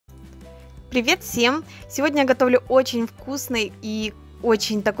Привет всем! Сегодня я готовлю очень вкусный и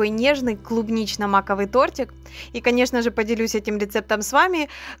очень такой нежный клубнично-маковый тортик. И, конечно же, поделюсь этим рецептом с вами.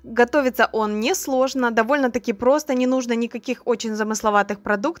 Готовится он несложно, довольно-таки просто, не нужно никаких очень замысловатых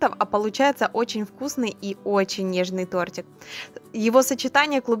продуктов, а получается очень вкусный и очень нежный тортик. Его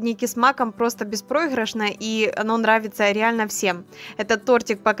сочетание клубники с маком просто беспроигрышное, и оно нравится реально всем. Этот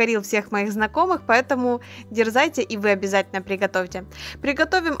тортик покорил всех моих знакомых, поэтому дерзайте и вы обязательно приготовьте.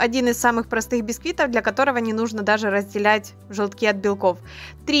 Приготовим один из самых простых бисквитов, для которого не нужно даже разделять желтки от белков.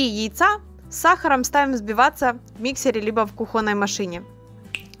 3 яйца с сахаром ставим взбиваться в миксере либо в кухонной машине.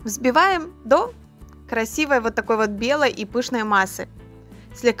 Взбиваем до красивой вот такой вот белой и пышной массы.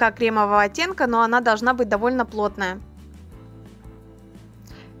 Слегка кремового оттенка, но она должна быть довольно плотная.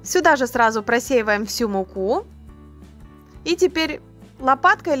 Сюда же сразу просеиваем всю муку. И теперь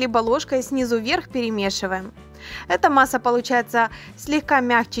лопаткой либо ложкой снизу вверх перемешиваем. Эта масса получается слегка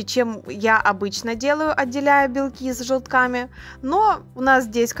мягче, чем я обычно делаю, отделяя белки с желтками. Но у нас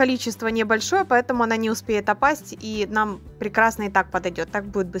здесь количество небольшое, поэтому она не успеет опасть, и нам прекрасно и так подойдет, так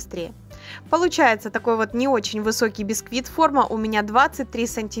будет быстрее. Получается такой вот не очень высокий бисквит. Форма у меня 23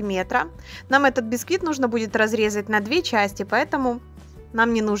 сантиметра. Нам этот бисквит нужно будет разрезать на 2 части, поэтому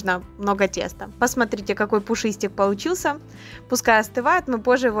нам не нужно много теста. Посмотрите, какой пушистик получился. Пускай остывает, мы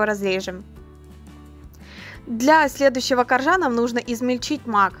позже его разрежем. Для следующего коржа нам нужно измельчить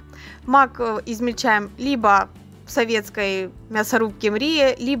мак. Мак измельчаем либо в советской мясорубке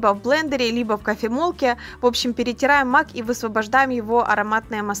Мрия, либо в блендере, либо в кофемолке. В общем, перетираем мак и высвобождаем его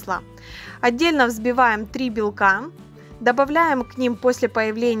ароматные масла. Отдельно взбиваем 3 белка. Добавляем к ним после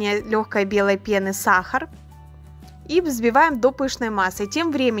появления легкой белой пены сахар. И взбиваем до пышной массы.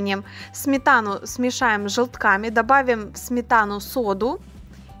 Тем временем сметану смешаем с желтками. Добавим в сметану соду.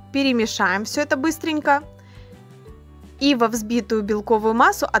 Перемешаем все это быстренько. И во взбитую белковую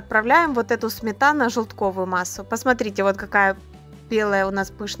массу отправляем вот эту сметано-желтковую массу. Посмотрите, вот какая белая у нас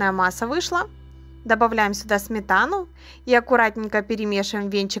пышная масса вышла. Добавляем сюда сметану и аккуратненько перемешиваем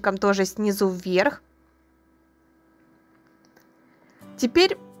венчиком тоже снизу вверх.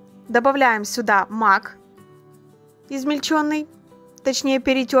 Теперь добавляем сюда мак измельченный, точнее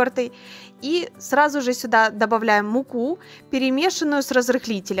перетертый. И сразу же сюда добавляем муку, перемешанную с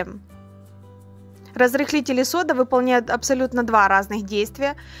разрыхлителем. Разрыхлитель и сода выполняют абсолютно 2 разных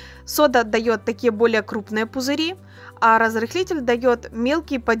действия. Сода дает такие более крупные пузыри, а разрыхлитель дает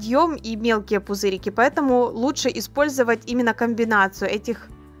мелкий подъем и мелкие пузырики. Поэтому лучше использовать именно комбинацию этих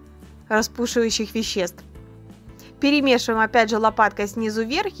распушивающих веществ. Перемешиваем опять же лопаткой снизу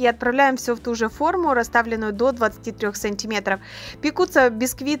вверх и отправляем все в ту же форму, расставленную до 23 сантиметров. Пекутся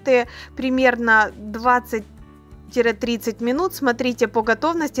бисквиты примерно 20-30 минут. Смотрите по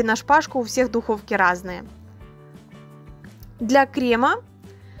готовности, на шпажку у всех духовки разные. Для крема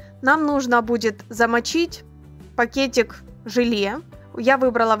нам нужно будет замочить пакетик желе. Я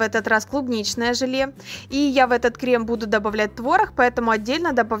выбрала в этот раз клубничное желе. И я в этот крем буду добавлять творог, поэтому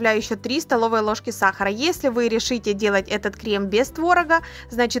отдельно добавляю еще 3 столовые ложки сахара. Если вы решите делать этот крем без творога,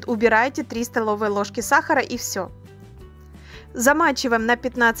 значит убираете 3 столовые ложки сахара и все. Замачиваем на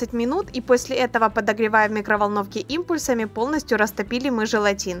 15 минут и после этого подогреваем в микроволновке импульсами. Полностью растопили мы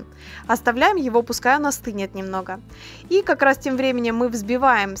желатин. Оставляем его, пускай он остынет немного. И как раз тем временем мы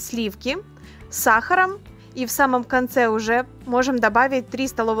взбиваем сливки с сахаром. И в самом конце уже можем добавить 3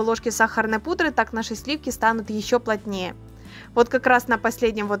 столовые ложки сахарной пудры, так наши сливки станут еще плотнее. Вот как раз на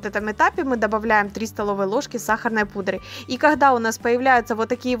последнем вот этом этапе мы добавляем 3 столовые ложки сахарной пудры. И когда у нас появляются вот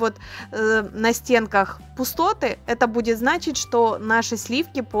такие вот на стенках пустоты, это будет значить, что наши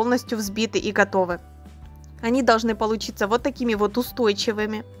сливки полностью взбиты и готовы. Они должны получиться вот такими вот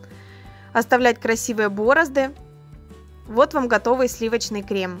устойчивыми. Оставлять красивые борозды. Вот вам готовый сливочный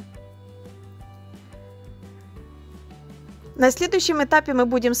крем. На следующем этапе мы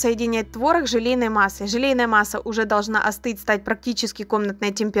будем соединять творог с желейной массой. Желейная масса уже должна остыть, стать практически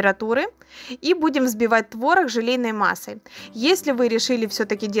комнатной температуры. И будем взбивать творог с желейной массой. Если вы решили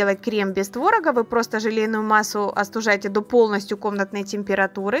все-таки делать крем без творога, вы просто желейную массу остужаете до полностью комнатной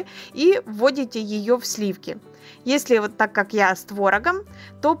температуры и вводите ее в сливки. Если вот так как я с творогом,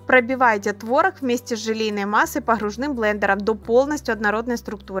 то пробивайте творог вместе с желейной массой погружным блендером до полностью однородной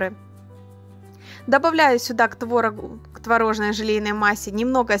структуры. Добавляю сюда к творожной желейной массе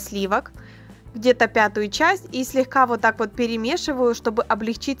немного сливок, где-то 1/5 часть, и слегка вот так вот перемешиваю, чтобы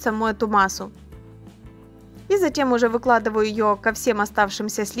облегчить саму эту массу. И затем уже выкладываю ее ко всем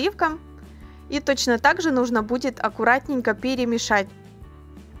оставшимся сливкам. И точно так же нужно будет аккуратненько перемешать.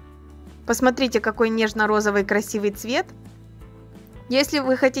 Посмотрите, какой нежно-розовый красивый цвет. Если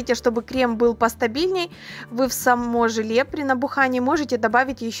вы хотите, чтобы крем был постабильней, вы в само желе при набухании можете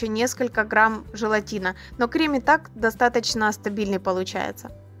добавить еще несколько грамм желатина. Но крем и так достаточно стабильный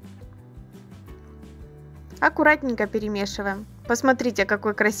получается. Аккуратненько перемешиваем. Посмотрите,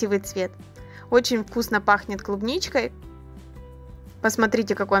 какой красивый цвет. Очень вкусно пахнет клубничкой.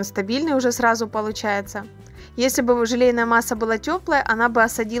 Посмотрите, какой он стабильный уже сразу получается. Если бы желейная масса была теплая, она бы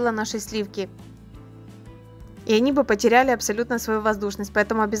осадила наши сливки. И они бы потеряли абсолютно свою воздушность.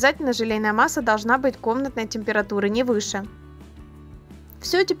 Поэтому обязательно желейная масса должна быть комнатной температуры, не выше.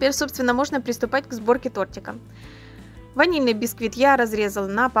 Все, теперь, собственно, можно приступать к сборке тортика. Ванильный бисквит я разрезала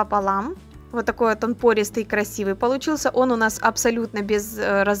напополам. Вот такой вот он пористый и красивый получился. Он у нас абсолютно без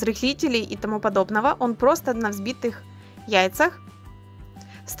разрыхлителей и тому подобного. Он просто на взбитых яйцах.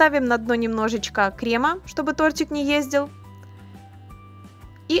 Ставим на дно немножечко крема, чтобы тортик не ездил.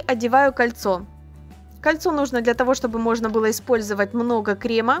 И одеваю кольцо. Кольцо нужно для того, чтобы можно было использовать много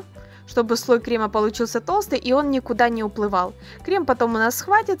крема, чтобы слой крема получился толстый и он никуда не уплывал. Крем потом у нас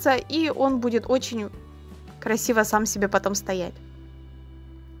схватится и он будет очень красиво сам себе потом стоять.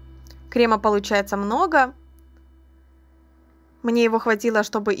 Крема получается много. Мне его хватило,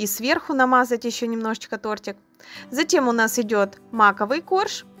 чтобы и сверху намазать еще немножечко тортик. Затем у нас идет маковый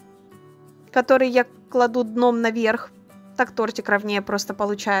корж, который я кладу дном наверх. Так тортик ровнее просто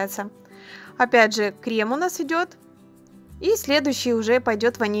получается. Опять же, крем у нас идет. И следующий уже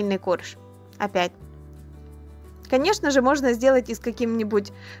пойдет ванильный корж. Опять. Конечно же, можно сделать и с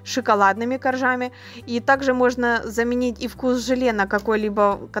какими-нибудь шоколадными коржами. И также можно заменить и вкус желе на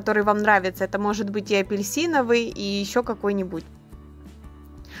какой-либо, который вам нравится. Это может быть и апельсиновый, и еще какой-нибудь.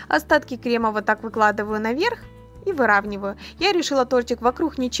 Остатки крема вот так выкладываю наверх и выравниваю. Я решила тортик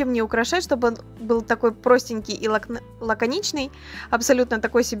вокруг ничем не украшать, чтобы он был такой простенький и лаконичный. Абсолютно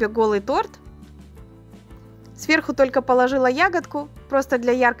такой себе голый торт. Сверху только положила ягодку, просто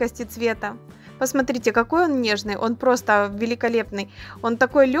для яркости цвета. Посмотрите, какой он нежный, он просто великолепный. Он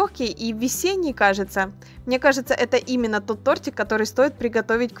такой легкий и весенний, кажется. Мне кажется, это именно тот тортик, который стоит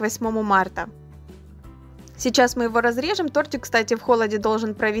приготовить к 8 марта. Сейчас мы его разрежем. Тортик, кстати, в холоде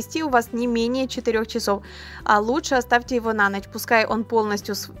должен провести у вас не менее 4 часов. А лучше оставьте его на ночь, пускай он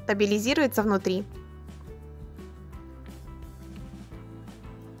полностью стабилизируется внутри.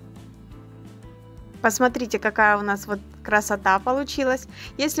 Посмотрите, какая у нас вот красота получилась.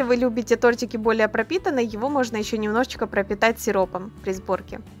 Если вы любите тортики более пропитанные, его можно еще немножечко пропитать сиропом при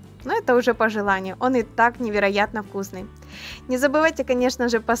сборке. Но это уже по желанию. Он и так невероятно вкусный. Не забывайте, конечно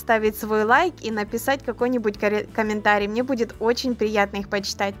же, поставить свой лайк и написать какой-нибудь комментарий. Мне будет очень приятно их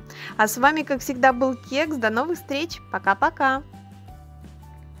почитать. А с вами, как всегда, был Кекс. До новых встреч. Пока-пока.